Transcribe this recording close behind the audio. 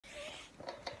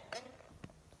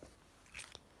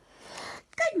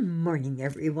Good morning,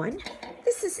 everyone.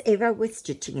 This is Eva with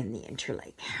Stitching in the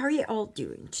Interlake. How are you all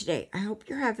doing today? I hope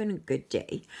you're having a good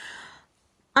day.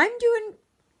 I'm doing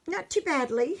not too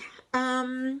badly,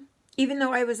 even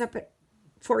though I was up at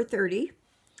 4:30.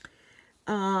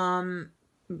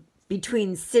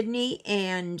 Between Sydney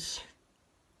and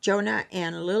Jonah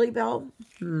and Lilybell.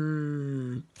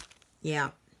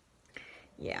 Yeah,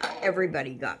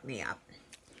 everybody got me up.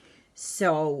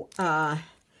 So,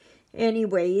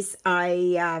 anyways,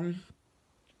 I've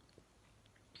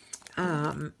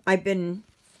been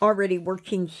already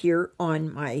working here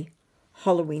on my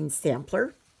Halloween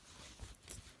sampler,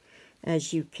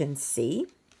 as you can see.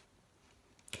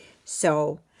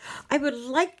 So I would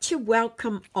like to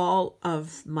welcome all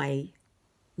of my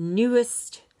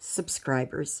newest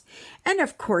subscribers, and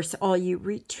of course all you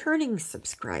returning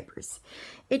subscribers.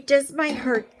 It does my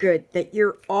heart good that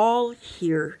you're all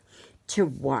here to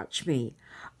watch me.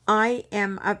 I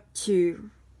am up to,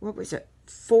 what was it,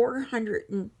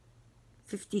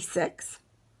 456,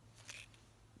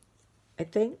 I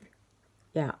think.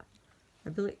 Yeah, I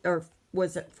believe, or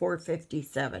was it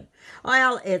 457?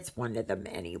 Well, it's one of them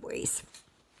anyways.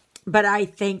 But I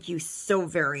thank you so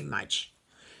very much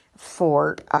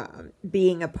for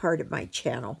being a part of my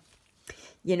channel.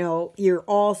 You know, you're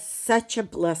all such a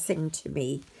blessing to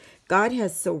me. God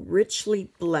has so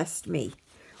richly blessed me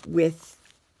with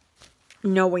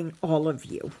knowing all of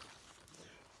you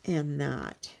and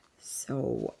that.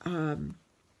 So,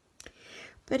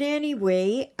 but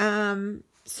anyway,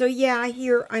 so yeah,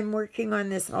 here I'm working on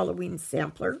this Halloween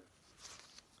sampler.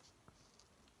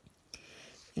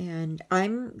 And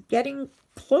I'm getting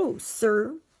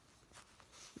closer.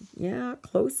 Yeah,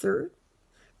 closer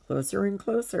and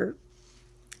closer.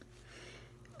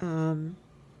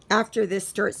 After this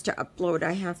starts to upload,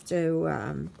 I have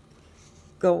to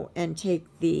go and take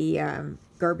the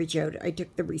garbage out. I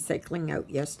took the recycling out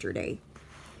yesterday,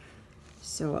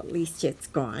 so at least it's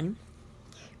gone.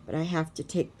 But I have to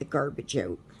take the garbage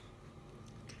out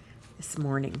this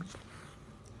morning.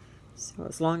 So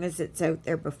as long as it's out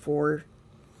there before,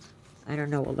 I don't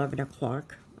know, 11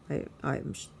 o'clock, I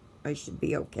should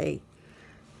be okay.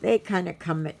 They kind of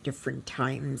come at different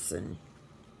times and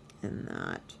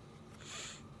that.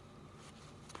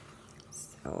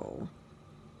 So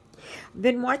I've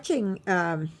been watching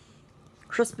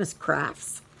Christmas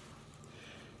crafts.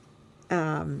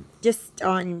 Just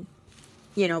on,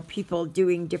 you know, people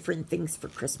doing different things for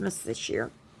Christmas this year.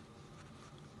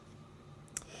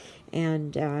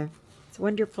 And it's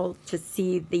wonderful to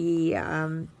see the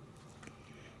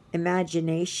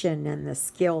imagination and the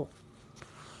skill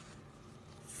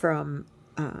from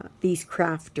these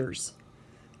crafters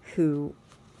who,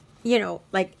 you know,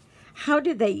 like, how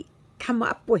do they come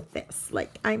up with this?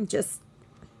 Like, I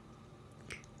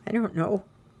don't know.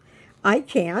 I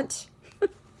can't.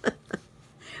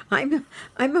 I'm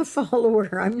a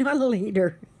follower. I'm not a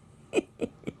leader.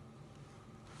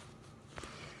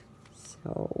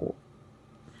 So,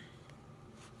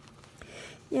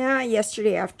 yeah,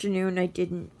 yesterday afternoon I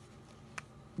didn't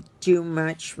do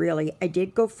much, really. I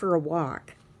did go for a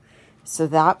walk, so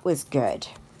that was good.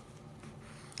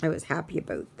 I was happy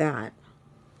about that.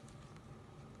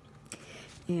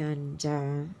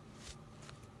 And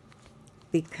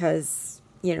because,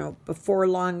 you know, before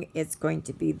long it's going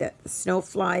to be the snow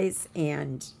flies,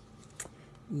 and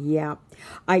yeah,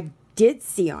 I did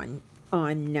see on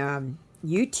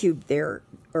YouTube there,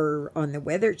 or on the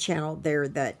Weather Channel there,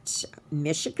 that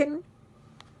Michigan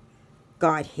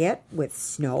got hit with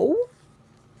snow.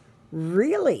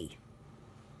 Really?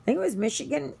 I think it was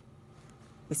Michigan,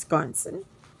 Wisconsin,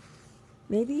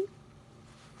 maybe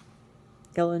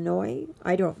Illinois.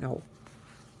 I don't know.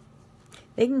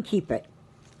 They can keep it.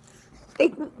 They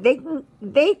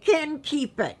can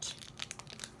keep it.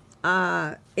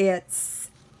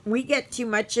 We get too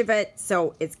much of it,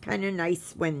 so it's kind of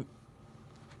nice when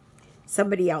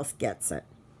somebody else gets it.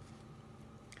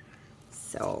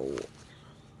 So,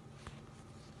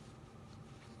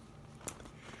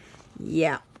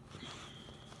 yeah.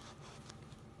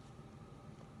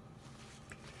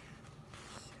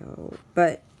 So,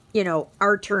 but, you know,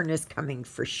 our turn is coming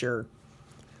for sure.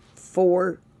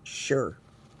 For sure.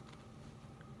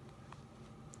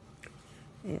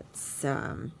 It's,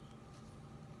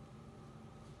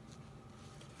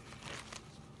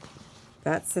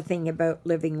 that's the thing about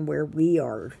living where we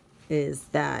are, is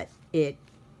that there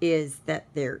is,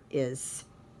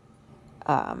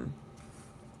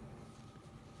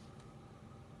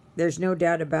 there's no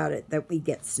doubt about it that we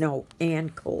get snow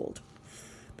and cold.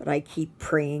 But I keep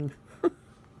praying.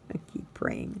 I keep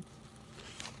praying.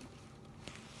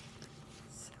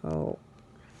 So,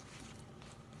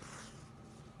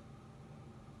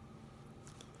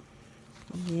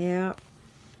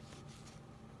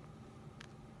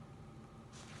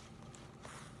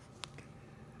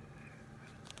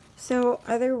 So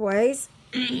otherwise,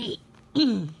 I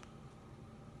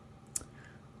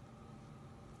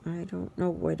don't know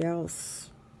what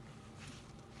else.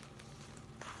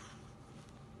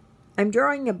 I'm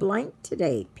drawing a blank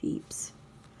today, peeps.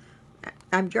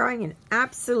 I'm drawing an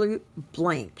absolute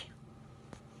blank.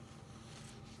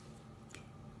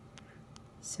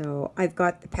 So I've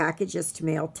got the packages to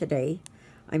mail today.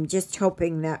 I'm just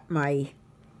hoping that my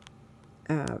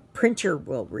printer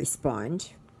will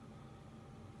respond.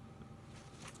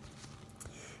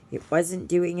 It wasn't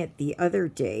doing it the other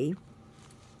day.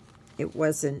 It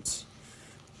wasn't,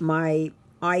 my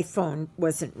iPhone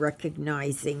wasn't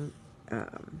recognizing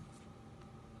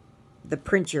the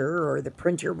printer, or the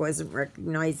printer wasn't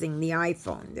recognizing the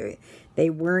iPhone. They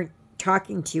weren't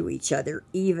talking to each other,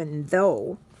 even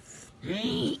though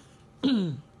the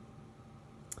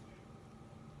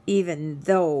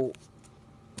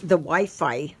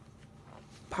Wi-Fi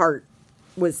part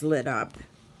was lit up.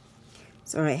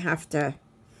 So I have to,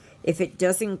 if it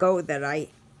doesn't go that I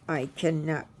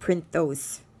can print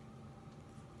those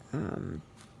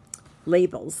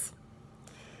labels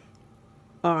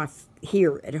off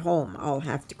here at home, I'll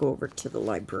have to go over to the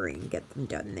library and get them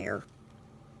done there.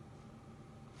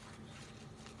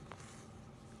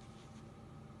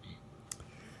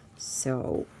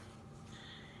 So,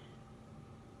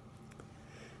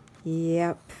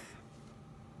 yep.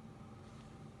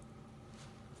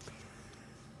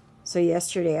 So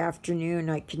yesterday afternoon,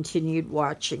 I continued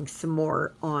watching some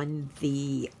more on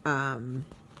the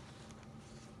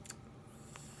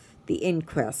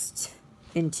inquest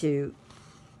into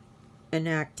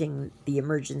enacting the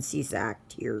Emergencies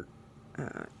Act here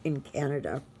in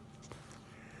Canada.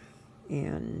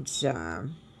 And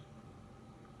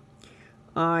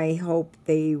I hope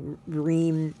they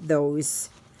ream those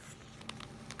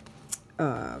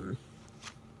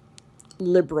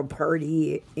Liberal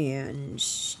Party and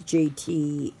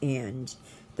JT and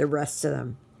the rest of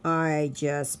them. I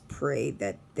just pray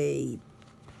that they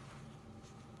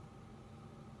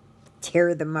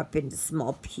tear them up into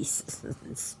small pieces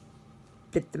and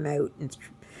spit them out and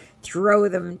throw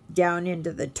them down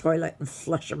into the toilet and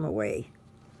flush them away.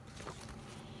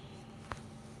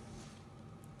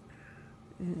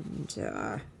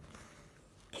 And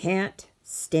can't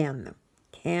stand them.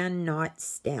 Cannot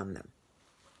stand them.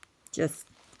 Just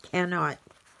cannot.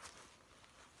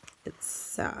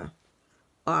 It's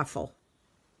awful.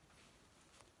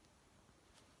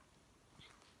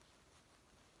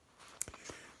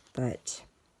 But,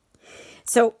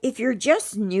 so if you're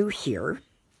just new here,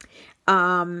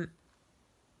 I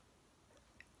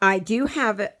do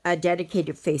have a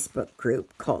dedicated Facebook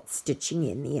group called Stitching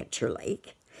in the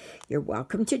Interlake. You're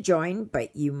welcome to join,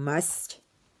 but you must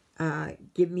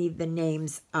give me the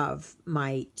names of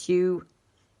my two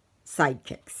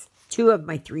sidekicks. Two of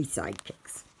my three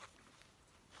sidekicks.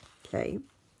 Okay.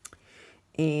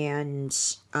 And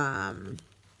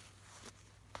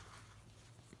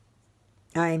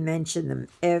I mention them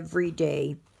every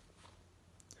day.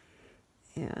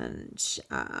 And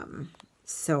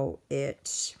so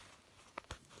it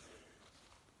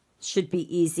should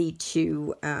be easy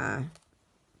to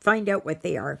find out what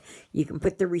they are. You can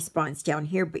put the response down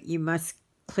here, but you must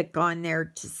click on there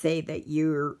to say that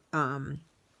you're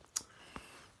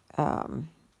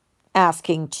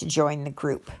asking to join the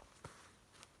group.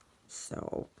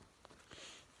 So,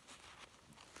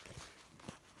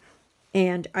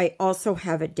 and I also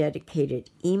have a dedicated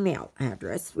email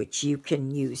address, which you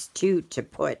can use too to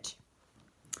put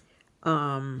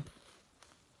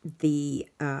the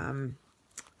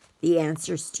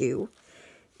answers to.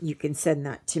 You can send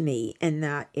that to me, and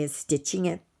that is Stitching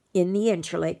It in the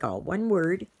Interlake, all one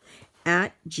word,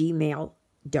 at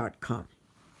gmail.com.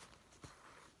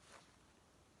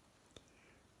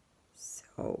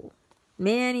 So,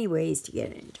 many ways to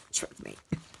get in touch with me.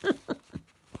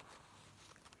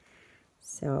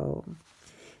 So,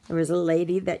 there was a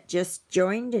lady that just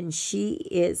joined, and she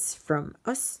is from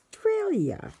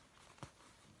Australia.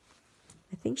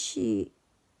 I think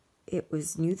it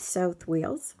was New South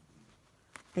Wales,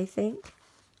 I think.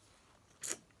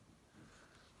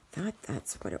 Thought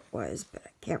that's what it was, but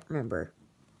I can't remember.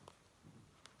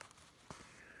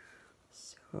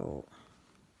 So,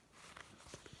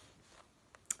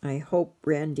 I hope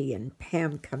Randy and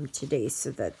Pam come today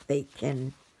so that they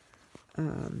can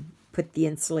put the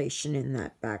insulation in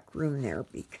that back room there,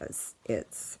 because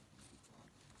it's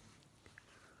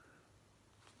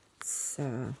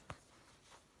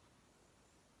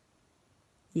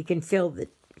you can feel the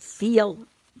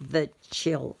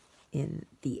chill in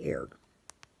the air.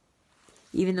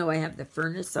 Even though I have the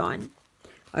furnace on,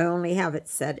 I only have it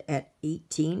set at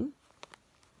 18.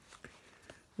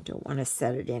 I don't want to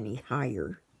set it any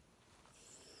higher.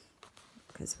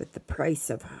 Because with the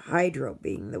price of hydro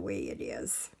being the way it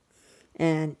is,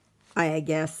 and I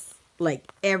guess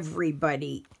like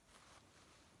everybody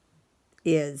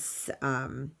is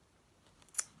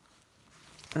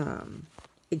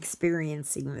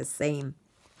experiencing the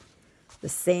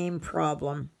same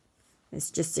problem. It's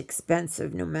just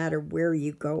expensive no matter where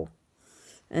you go,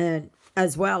 and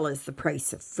as well as the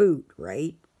price of food,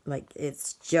 right? Like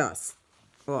it's just,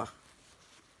 oh,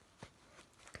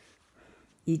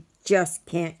 you just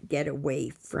can't get away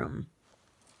from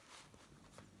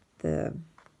the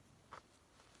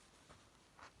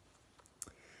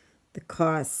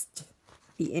cost,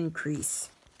 the increase.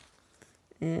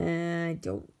 And I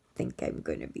don't think I'm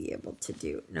going to be able to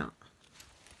do it. No.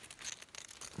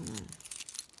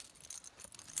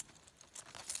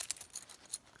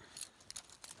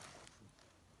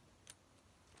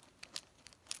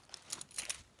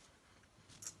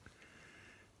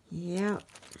 Yeah.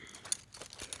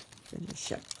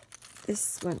 Finish up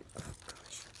this one. Oh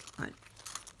gosh, come on.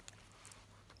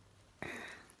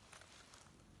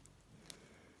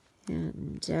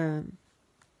 And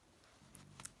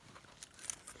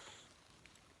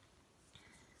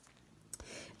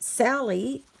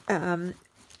Sally,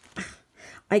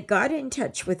 I got in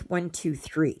touch with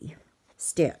 123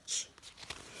 Stitch,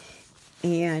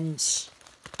 and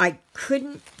I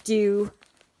couldn't do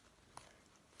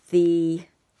the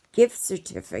gift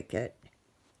certificate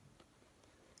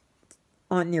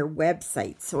on their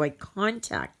website, so I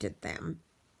contacted them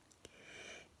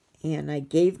and I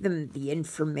gave them the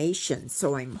information,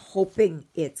 so I'm hoping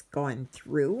it's gone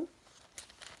through.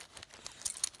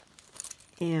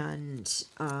 And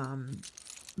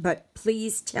but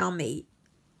please tell me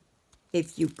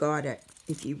if you got it,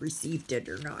 if you received it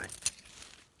or not.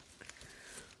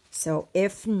 So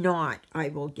if not, I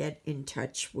will get in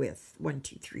touch with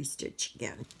 123 Stitch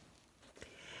again.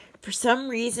 For some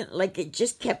reason, like it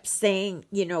just kept saying,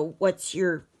 you know, what's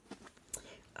your,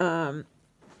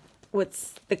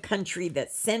 what's the country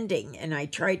that's sending? And I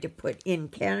tried to put in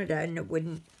Canada and it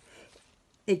wouldn't,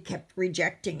 it kept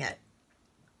rejecting it.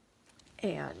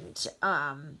 And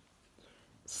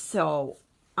so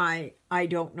I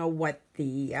don't know what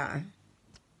the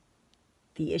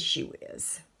issue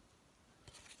is.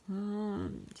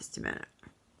 Just a minute.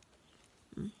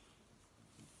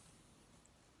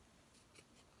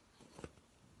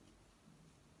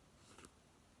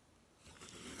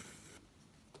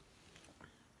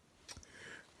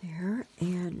 There,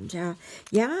 and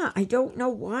yeah, I don't know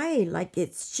why. Like,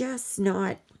 it's just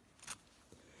not.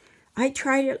 I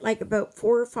tried it like about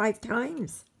 4 or 5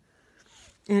 times,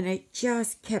 and it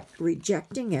just kept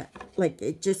rejecting it. Like,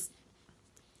 it just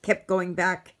kept going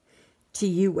back to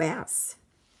US.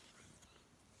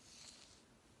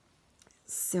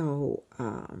 So,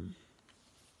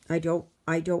 I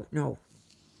don't know.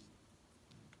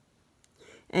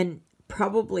 And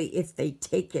probably if they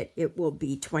take it, it will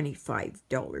be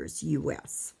 $25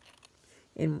 US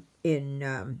in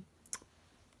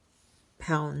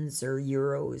pounds or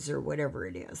euros or whatever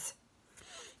it is.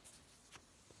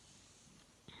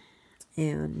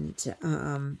 And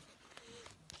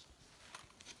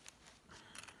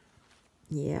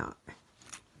yeah.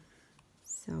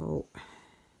 So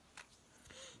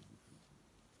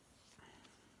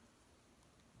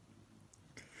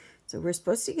we're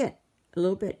supposed to get a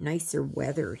little bit nicer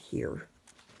weather here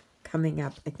coming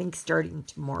up, I think starting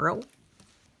tomorrow.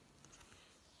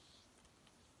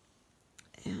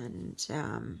 And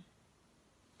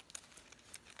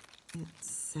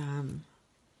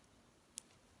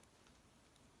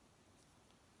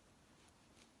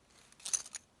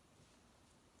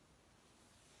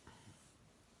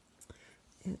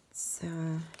it's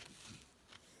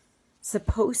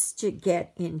supposed to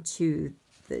get into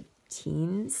the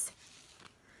teens.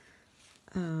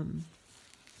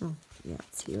 Oh, yeah,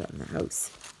 it's here on the house.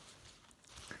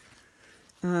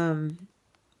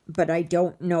 But I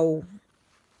don't know,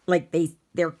 like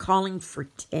they're calling for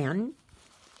 10.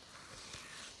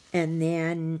 And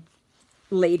then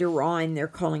later on, they're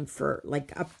calling for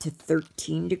like up to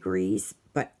 13 degrees,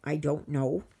 but I don't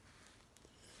know.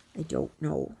 I don't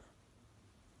know.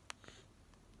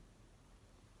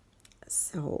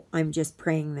 So I'm just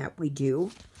praying that we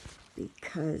do,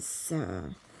 because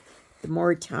the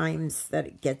more times that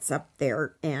it gets up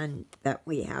there and that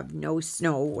we have no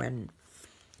snow and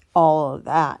all of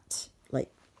that, like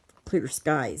clear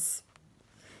skies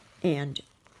and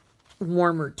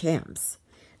warmer temps,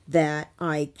 that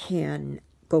I can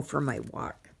go for my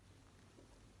walk.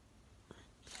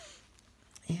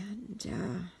 And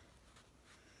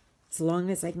as long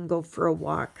as I can go for a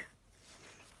walk,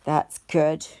 that's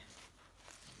good.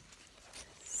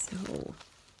 So,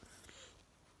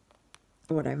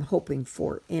 what I'm hoping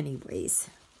for anyways.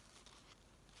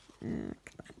 Come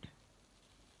on.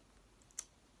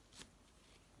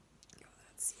 Oh,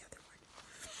 that's the other one.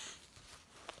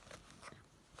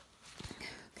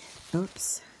 Okay.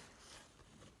 Oops.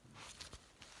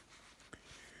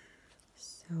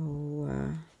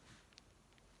 So,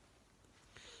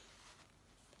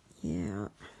 yeah.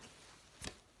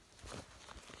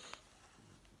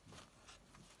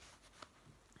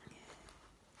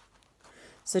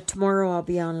 So tomorrow I'll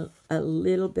be on a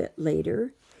little bit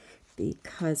later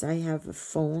because I have a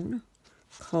phone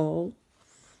call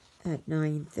at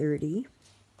 9:30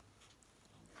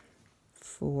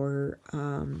 for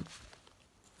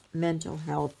mental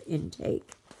health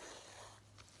intake.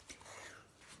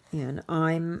 And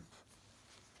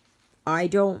I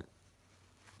don't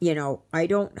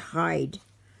hide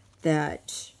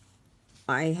that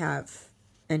I have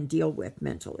and deal with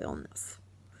mental illness.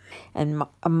 And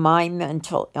my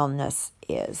mental illness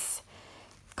is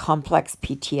complex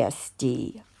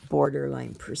PTSD,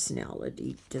 borderline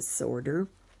personality disorder,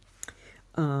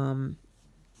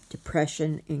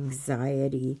 depression,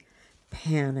 anxiety,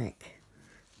 panic,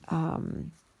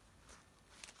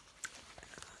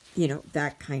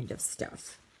 that kind of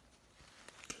stuff.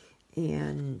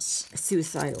 And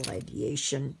suicidal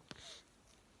ideation.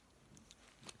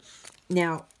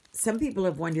 Now, some people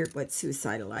have wondered what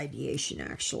suicidal ideation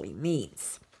actually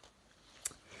means.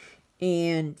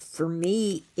 And for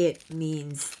me, it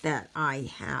means that I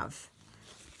have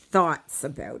thoughts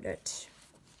about it.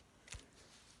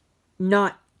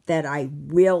 Not that I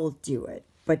will do it,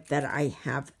 but that I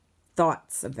have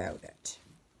thoughts about it.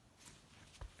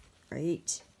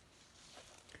 Right?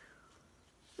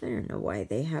 I don't know why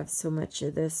they have so much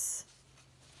of this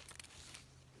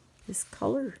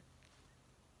color.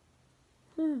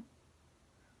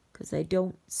 Because I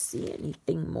don't see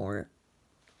anything more.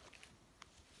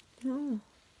 No,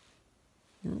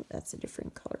 that's a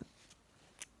different color.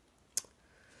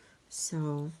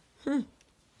 So, I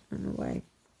don't know why.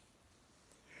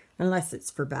 Unless it's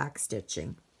for back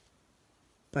stitching.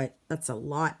 But that's a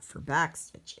lot for back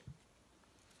stitching.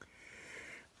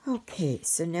 Okay,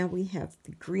 so now we have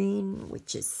the green,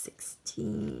 which is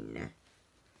 16.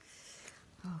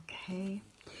 Okay.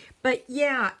 But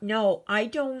yeah, no, I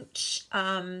don't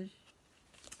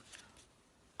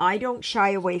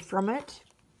shy away from it.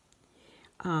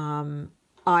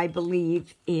 I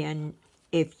believe in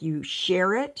if you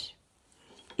share it,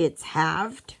 it's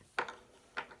halved.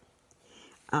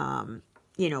 Pain,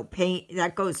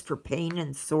 that goes for pain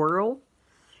and sorrow,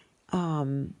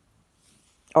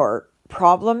 or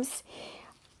problems.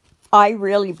 I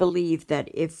really believe that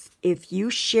if you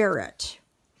share it,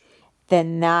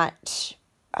 then that,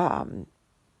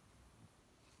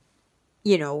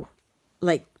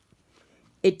 like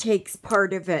it takes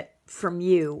part of it from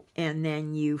you, and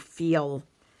then you feel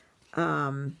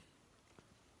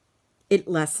it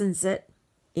lessens it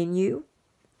in you.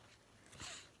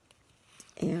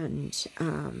 And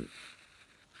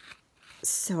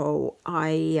so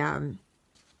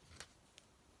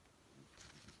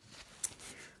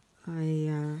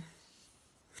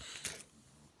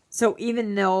so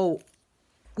even though,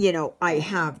 I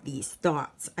have these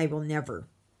thoughts, I will never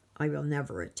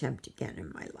attempt again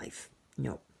in my life.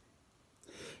 No.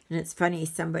 And it's funny,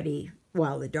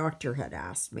 the doctor had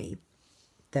asked me,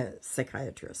 the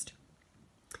psychiatrist,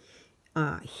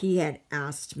 he had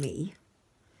asked me,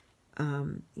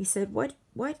 he said, what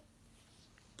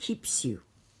keeps you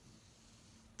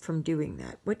from doing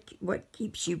that? What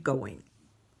keeps you going?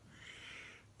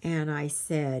 And I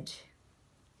said,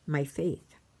 my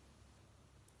faith.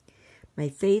 My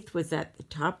faith was at the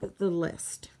top of the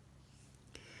list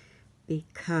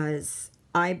because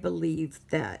I believe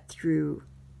that through,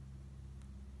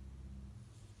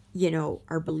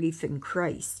 our belief in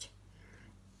Christ,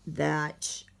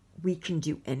 that we can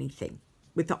do anything.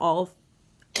 With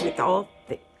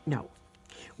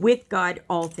God,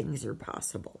 all things are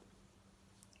possible,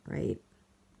 right?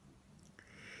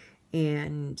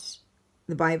 And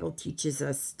the Bible teaches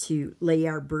us to lay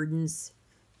our burdens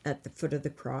at the foot of the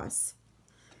cross.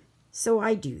 So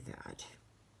I do that,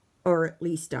 or at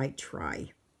least I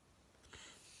try.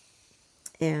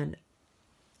 And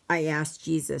I ask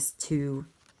Jesus to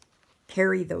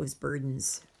carry those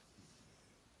burdens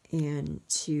and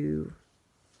to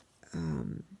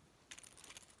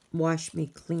wash me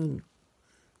clean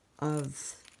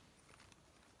of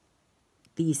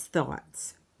these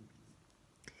thoughts.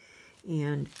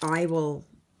 And I will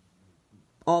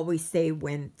always say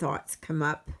when thoughts come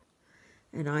up,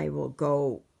 and I will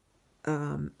go,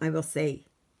 I will say,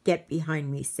 get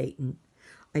behind me, Satan.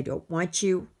 I don't want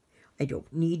you. I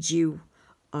don't need you.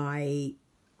 I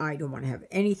don't want to have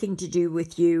anything to do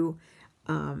with you.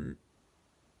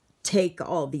 Take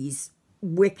all these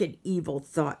wicked, evil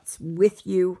thoughts with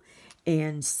you.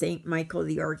 And Saint Michael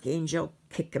the Archangel,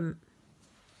 kick him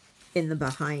in the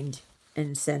behind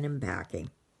and send him packing.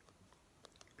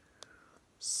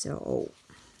 So,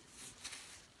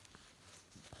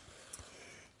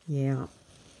 yeah.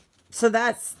 So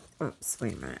that's, oops,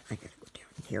 wait a minute. I gotta go down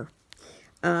here.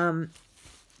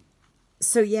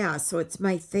 So yeah, so it's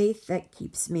my faith that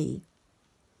keeps me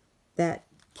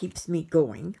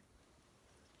going.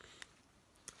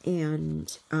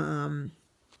 And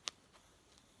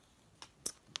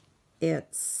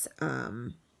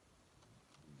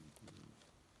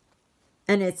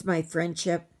it's my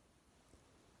friendships,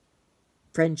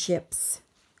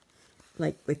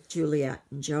 like with Juliet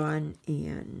and John,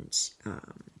 and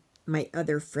my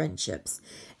other friendships,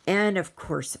 and of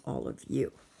course all of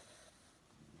you.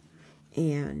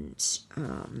 And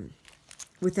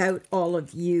without all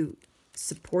of you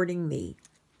supporting me,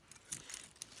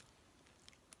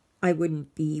 I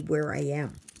wouldn't be where I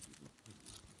am,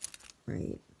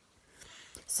 right?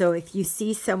 So if you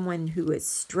see someone who is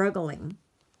struggling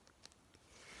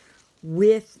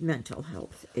with mental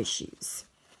health issues,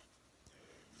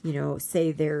 you know,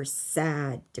 say they're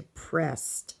sad,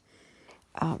 depressed,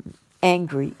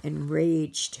 angry,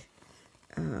 enraged,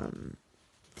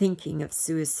 thinking of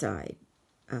suicide,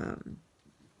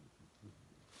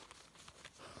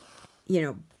 you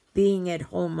know, being at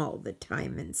home all the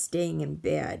time and staying in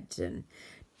bed and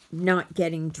not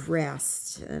getting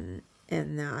dressed and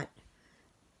that,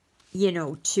 you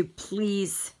know, to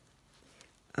please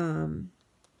go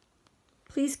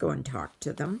and talk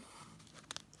to them.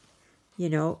 You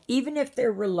know, even if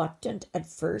they're reluctant at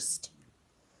first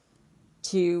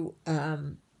to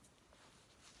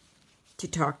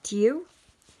talk to you,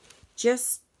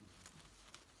 just,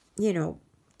 you know,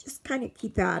 just kind of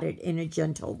keep at it in a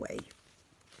gentle way.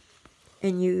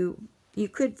 And you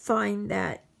could find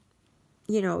that,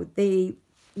 you know, they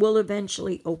will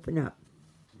eventually open up,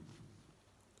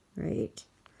 right?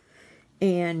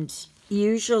 And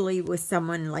usually with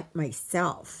someone like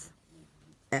myself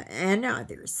and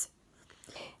others,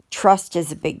 trust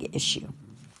is a big issue,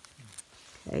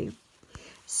 okay?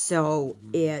 So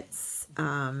it's,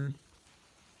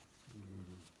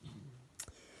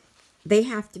 they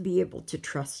have to be able to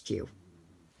trust you.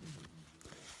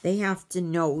 They have to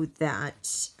know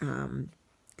that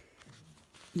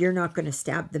you're not going to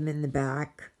stab them in the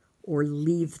back or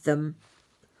leave them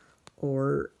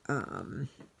or,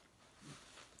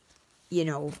 you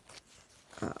know,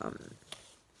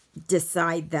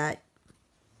 decide that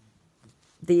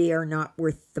they are not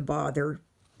worth the bother.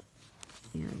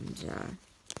 And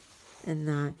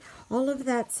that. All of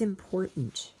that's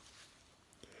important.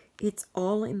 It's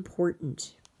all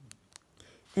important.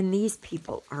 And these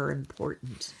people are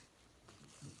important.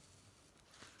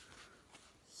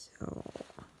 So,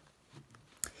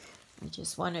 I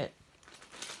just want to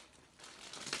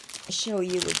show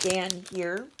you again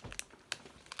here.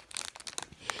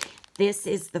 This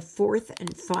is the fourth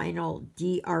and final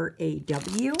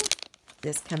DRAW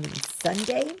this coming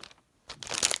Sunday.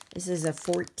 This is a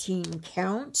 14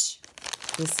 count.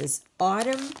 This is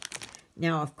autumn.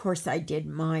 Now, of course, I did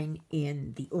mine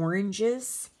in the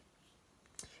oranges.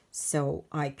 So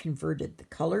I converted the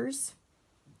colors.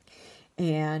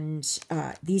 And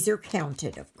these are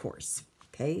counted, of course.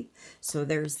 Okay, so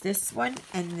there's this one,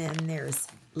 and then there's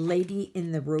Lady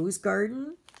in the Rose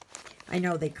Garden. I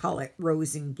know they call it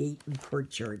Rose and Gate and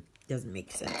Courtyard. Doesn't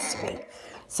make sense to me.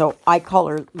 So I call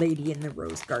her Lady in the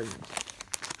Rose Garden.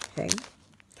 Okay,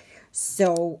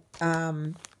 so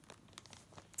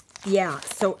yeah,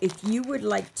 so if you would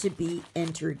like to be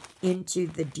entered into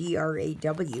the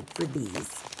DRAW for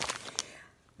these,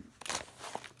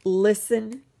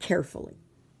 listen carefully.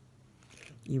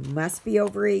 You must be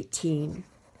over 18.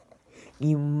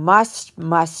 You must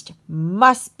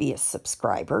be a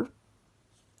subscriber.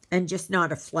 And just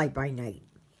not a fly-by-night.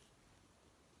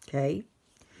 Okay?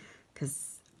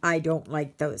 Because I don't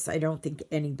like those. I don't think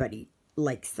anybody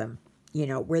likes them. You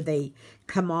know, where they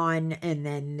come on and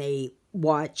then they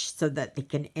watch so that they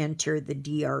can enter the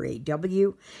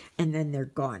DRAW. And then they're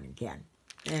gone again.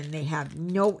 And they have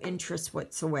no interest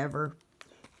whatsoever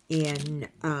in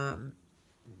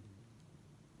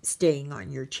staying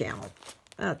on your channel.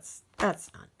 That's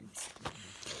not nice.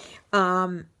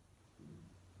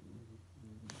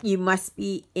 You must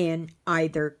be in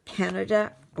either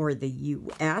Canada or the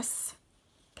U.S.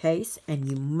 case, and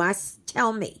you must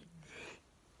tell me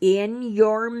in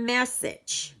your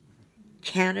message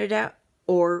Canada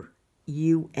or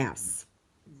U.S.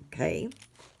 Okay.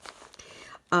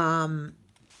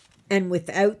 And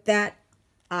without that,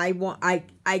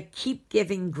 I keep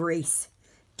giving grace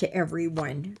to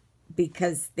everyone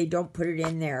because they don't put it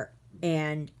in there.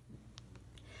 And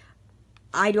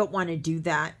I don't want to do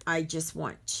that. I just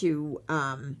want to,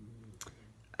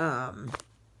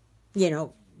 you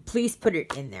know, please put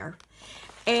it in there.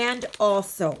 And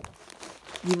also,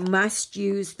 you must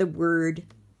use the word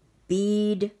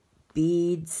bead,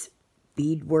 beads,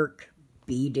 beadwork,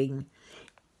 beading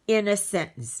in a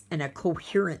sentence, in a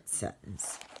coherent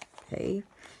sentence, okay?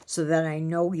 So that I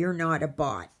know you're not a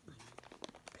bot,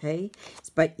 okay?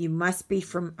 But you must be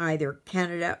from either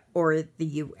Canada or the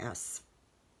US,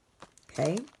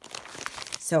 okay?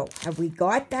 So have we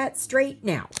got that straight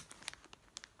now?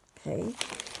 Okay,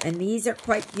 and these are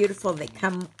quite beautiful. They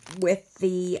come with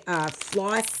the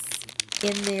floss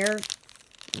in there.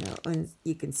 You know, and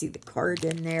you can see the card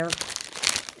in there.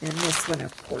 And this one,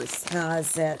 of course,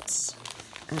 has it.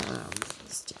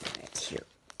 Just a minute here.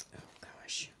 Oh,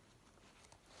 gosh.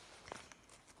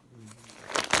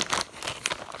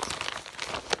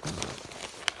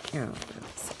 Oh,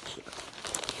 that's here.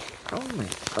 Oh, my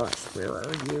gosh, where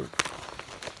are you?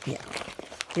 Yeah,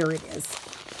 here it is.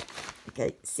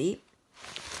 Okay, see?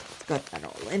 It's got that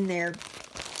all in there.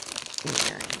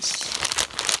 And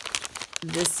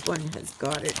this one has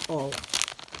got it all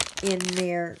in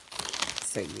there.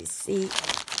 So you see,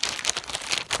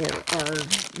 there are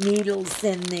needles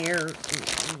in there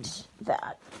and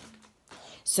that.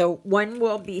 So one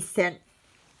will be sent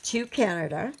to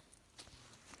Canada,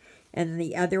 and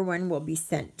the other one will be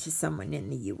sent to someone in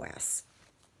the US.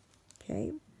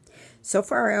 Okay? So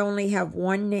far, I only have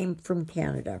one name from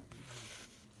Canada.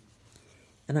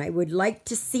 And I would like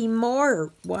to see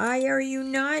more. Why are you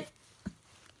not?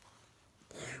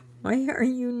 Why are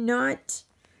you not,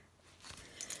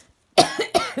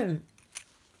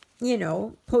 you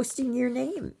know, posting your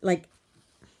name? Like,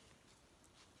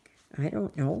 I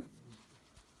don't know.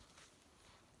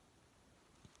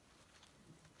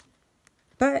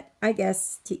 But I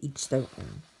guess to each their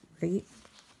own, right?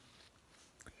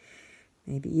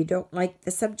 Maybe you don't like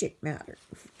the subject matter.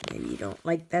 Maybe you don't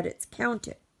like that it's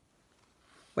counted.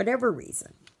 Whatever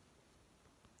reason.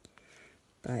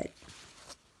 But,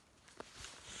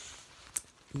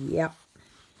 yep.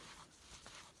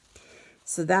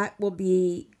 So that will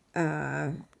be,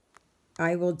 I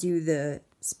will do the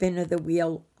spin of the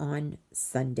wheel on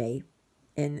Sunday.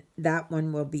 And that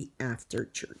one will be after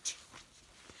church.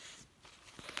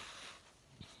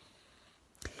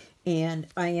 And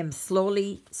I am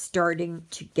slowly starting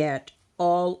to get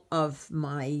all of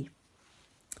my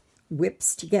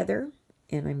whips together.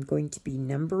 And I'm going to be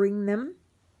numbering them.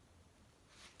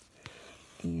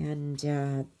 And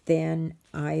then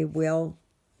I will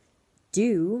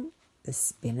do the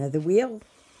spin of the wheel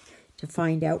to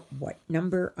find out what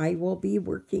number I will be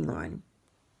working on.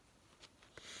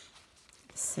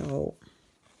 So,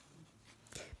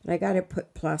 but I got to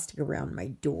put plastic around my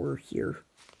door here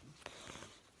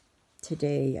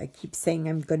today. I keep saying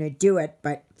I'm going to do it,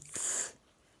 but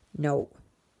no.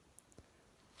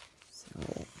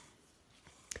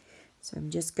 So I'm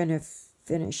just going to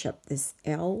finish up this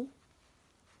L.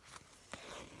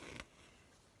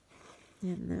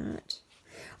 And that.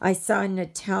 I saw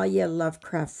Natalia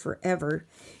Lovecraft Forever.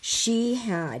 She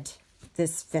had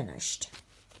this finished.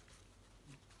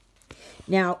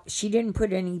 Now, she didn't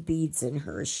put any beads in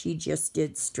hers. She just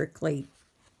did strictly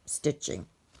stitching.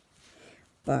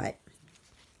 But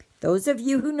those of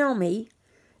you who know me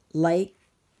know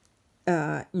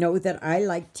that I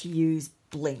like to use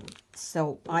bling.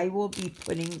 So I will be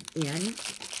putting in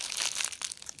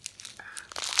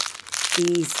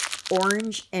these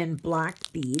orange and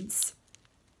black beads.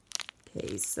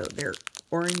 Okay, so they're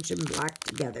orange and black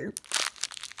together.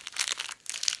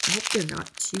 I hope they're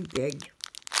not too big.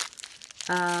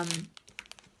 And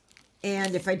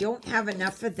if I don't have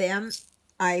enough of them,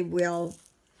 I will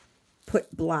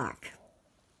put black.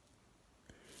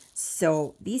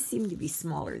 So these seem to be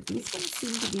smaller. These ones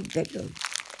seem to be bigger.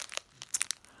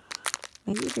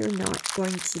 Maybe they're not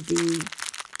going to be...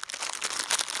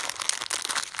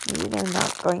 Maybe they're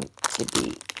not going to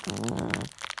be...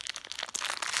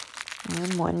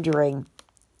 I'm wondering.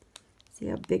 See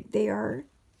how big they are?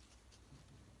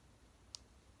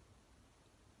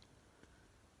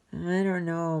 I don't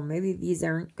know. Maybe these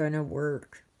aren't going to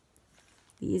work.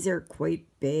 These are quite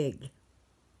big.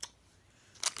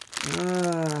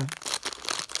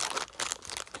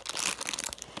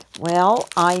 Well,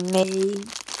 I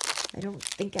don't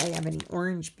think I have any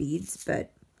orange beads,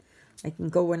 but I can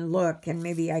go and look, and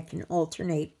maybe I can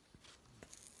alternate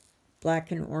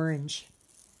black and orange.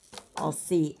 I'll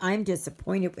see. I'm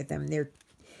disappointed with them.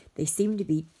 They seem to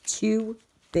be too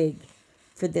big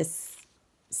for this.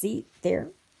 See, there?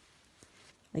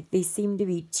 Like, they seem to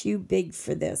be too big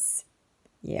for this.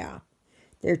 Yeah,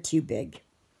 they're too big.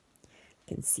 I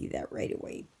can see that right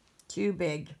away. Too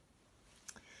big.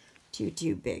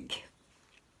 Too big.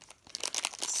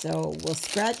 So we'll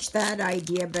scratch that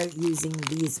idea about using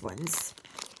these ones.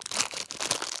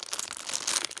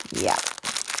 Yeah,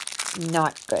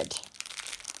 not good.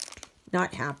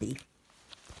 Not happy.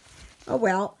 Oh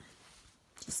well,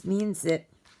 just means that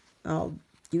I'll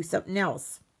do something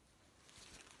else.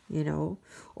 You know,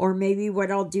 or maybe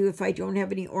what I'll do if I don't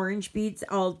have any orange beads,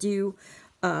 I'll do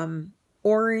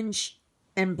orange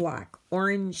and black.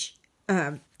 Orange,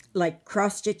 like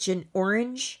cross stitch in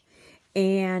orange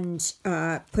and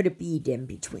put a bead in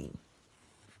between.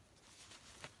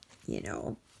 You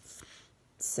know,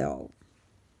 so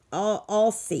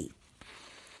I'll see.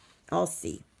 I'll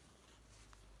see.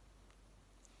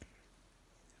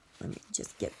 Let me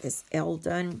just get this L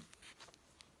done.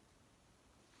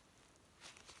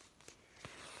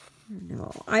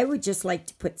 No, I would just like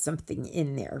to put something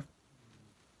in there.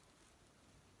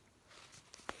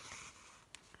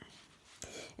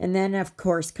 And then, of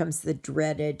course, comes the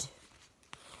dreaded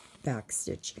back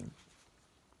stitching.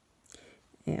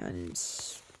 And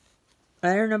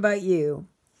I don't know about you,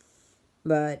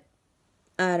 but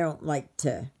I don't like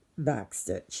to back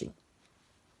stitching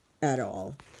at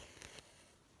all.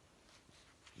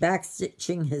 Back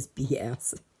stitching is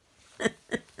BS.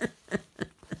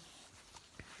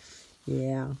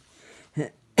 Yeah.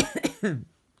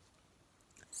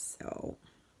 So,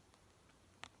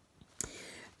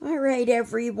 all right,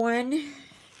 everyone.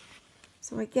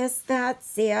 So I guess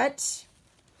that's it.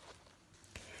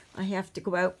 I have to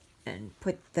go out and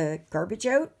put the garbage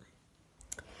out.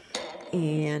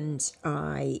 And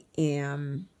I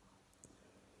am,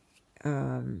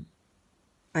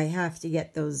 I have to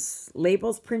get those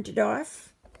labels printed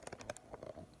off.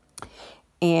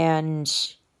 And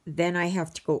then I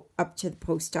have to go up to the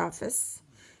post office,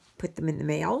 put them in the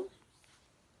mail,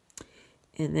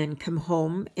 and then come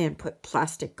home and put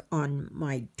plastic on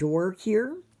my door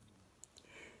here,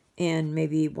 and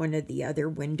maybe one of the other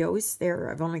windows there.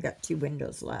 I've only got 2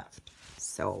 windows left,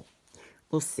 so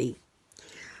we'll see.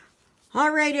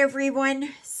 All right, everyone.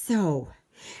 So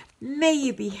may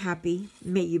you be happy.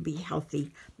 May you be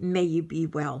healthy. May you be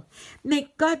well. May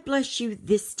God bless you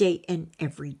this day and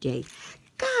every day.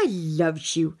 God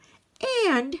loves you,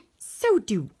 and so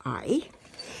do I,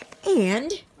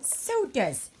 and so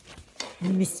does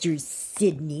Mr.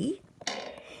 Sydney,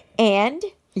 and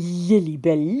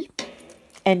Lilybell,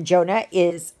 and Jonah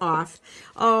is off.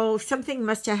 Oh, something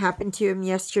must have happened to him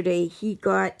yesterday. He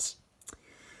got,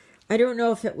 I don't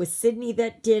know if it was Sydney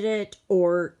that did it,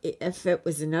 or if it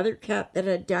was another cat that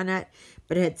had done it,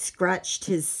 but had scratched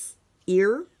his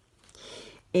ear,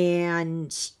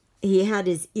 and he had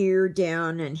his ear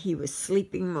down, and he was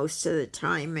sleeping most of the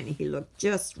time, and he looked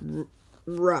just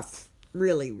rough,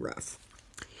 really rough.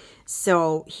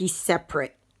 So he's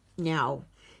separate now,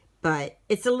 but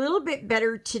it's a little bit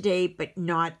better today, but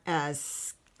not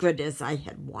as good as I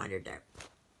had wanted it,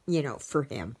 you know, for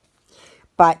him.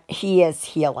 But he is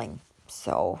healing,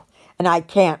 so, and I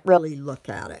can't really look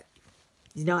at it.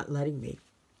 He's not letting me,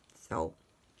 so.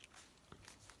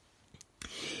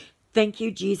 Thank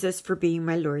you, Jesus, for being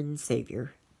my Lord and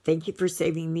Savior. Thank you for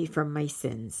saving me from my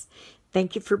sins.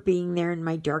 Thank you for being there in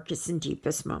my darkest and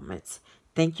deepest moments.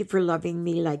 Thank you for loving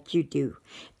me like you do.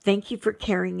 Thank you for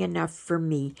caring enough for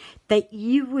me that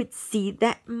you would see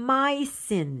that my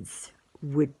sins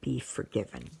would be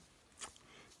forgiven.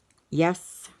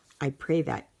 Yes, I pray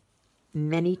that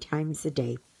many times a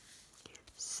day.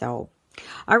 So,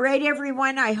 all right,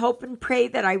 everyone, I hope and pray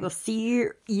that I will see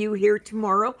you here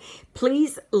tomorrow.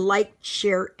 Please like,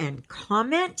 share, and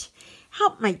comment.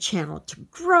 Help my channel to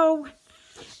grow.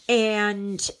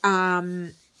 And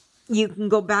you can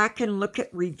go back and look at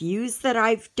reviews that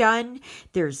I've done.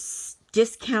 There's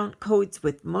discount codes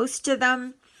with most of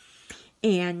them.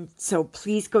 And so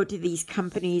please go to these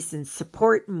companies and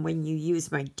support. And when you use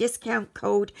my discount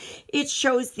code, it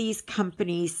shows these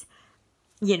companies,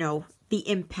 you know, the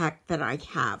impact that I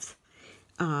have,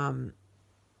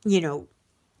 you know,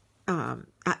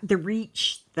 the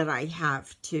reach that I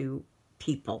have to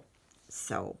people.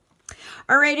 So,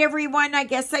 all right, everyone, I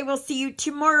guess I will see you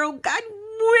tomorrow. God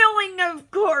willing,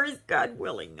 of course. God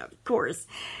willing, of course.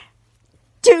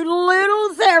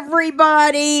 Toodaloodles,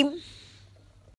 everybody.